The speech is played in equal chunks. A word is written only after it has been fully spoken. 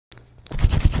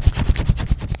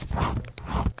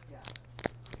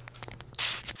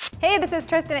Hey, this is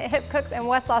Tristan at Hip Cooks in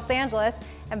West Los Angeles,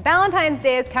 and Valentine's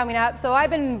Day is coming up, so I've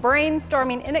been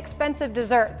brainstorming inexpensive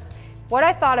desserts. What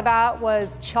I thought about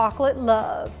was chocolate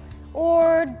love,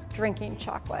 or drinking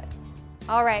chocolate.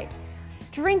 All right,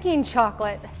 drinking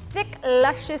chocolate, thick,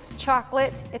 luscious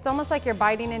chocolate. It's almost like you're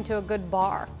biting into a good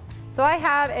bar. So I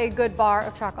have a good bar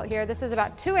of chocolate here. This is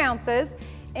about 2 ounces,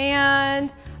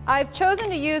 and I've chosen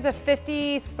to use a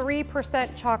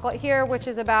 53% chocolate here, which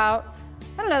is about,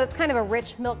 I don't know, that's kind of a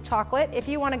rich milk chocolate. If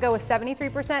you want to go with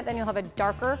 73%, then you'll have a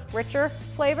darker, richer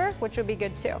flavor, which would be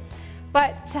good too.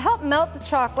 But to help melt the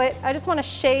chocolate, I just want to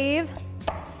shave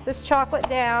this chocolate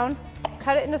down,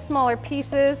 cut it into smaller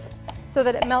pieces so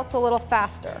that it melts a little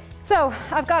faster. So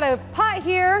I've got a pot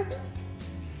here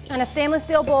and a stainless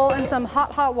steel bowl and some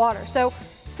hot water. So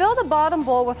fill the bottom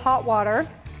bowl with hot water,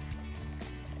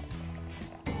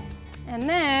 and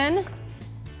then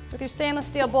with your stainless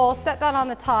steel bowl, set that on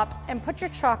the top and put your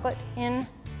chocolate into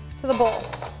the bowl.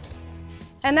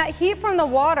 And that heat from the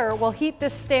water will heat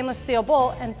this stainless steel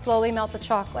bowl and slowly melt the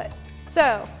chocolate.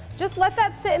 So just let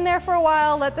that sit in there for a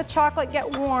while, let the chocolate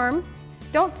get warm.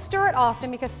 Don't stir it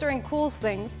often because stirring cools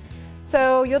things.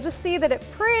 So you'll just see that it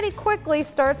pretty quickly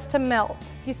starts to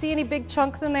melt. If you see any big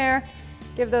chunks in there,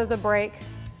 give those a break.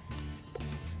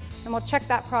 And we'll check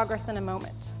that progress in a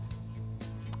moment.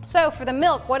 So for the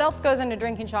milk, what else goes into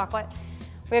drinking chocolate?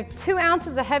 We have 2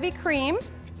 ounces of heavy cream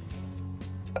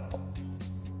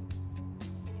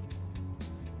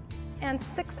and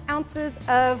 6 ounces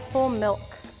of whole milk.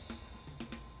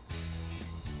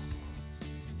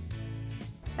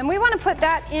 And we want to put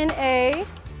that in a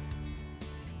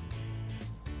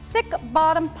thick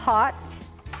bottom pot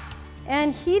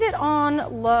and heat it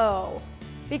on low.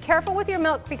 Be careful with your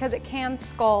milk because it can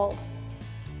scald.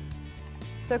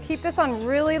 So keep this on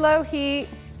really low heat.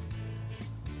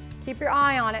 Keep your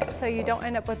eye on it so you don't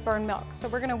end up with burned milk. So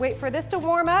we're gonna wait for this to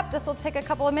warm up. This will take a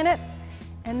couple of minutes,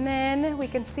 and then we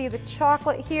can see the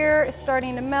chocolate here is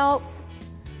starting to melt.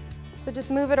 So just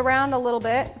move it around a little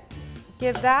bit.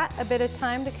 Give that a bit of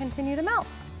time to continue to melt.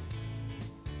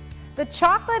 The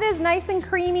chocolate is nice and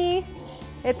creamy.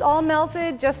 It's all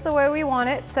melted just the way we want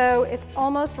it, so it's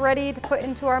almost ready to put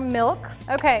into our milk.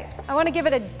 Okay, I want to give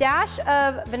it a dash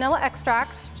of vanilla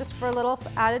extract, just for a little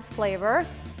added flavor.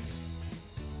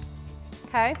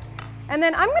 Okay, and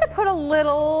then I'm going to put a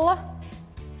little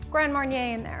Grand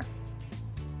Marnier in there.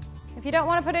 If you don't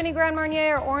want to put any Grand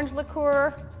Marnier or orange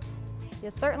liqueur, you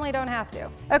certainly don't have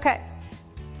to. Okay,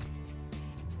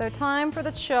 so time for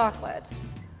the chocolate.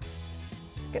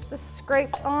 Get this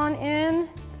scraped on in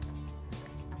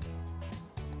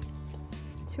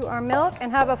to our milk,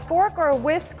 and have a fork or a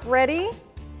whisk ready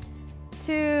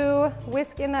to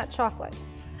whisk in that chocolate.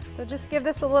 So just give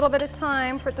this a little bit of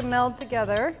time for it to meld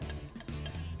together.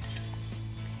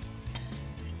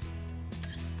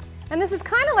 And this is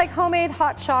kind of like homemade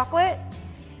hot chocolate,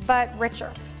 but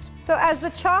richer. So as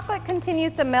the chocolate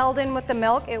continues to meld in with the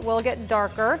milk, it will get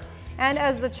darker. And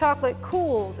as the chocolate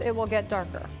cools, it will get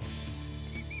darker.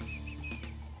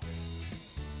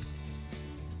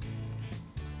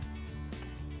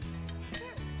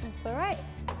 That's all right.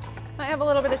 I have a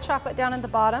little bit of chocolate down at the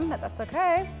bottom, but that's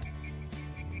okay.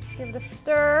 Give it a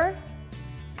stir.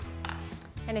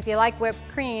 And if you like whipped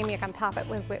cream, you can top it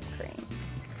with whipped cream.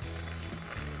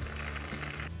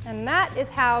 And that is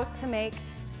how to make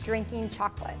drinking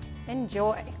chocolate.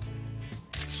 Enjoy.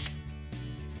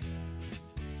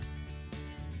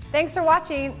 Thanks for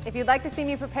watching. If you'd like to see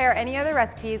me prepare any other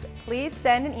recipes, please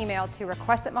send an email to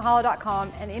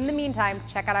request@mahalo.com, and in the meantime,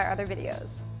 check out our other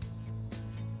videos.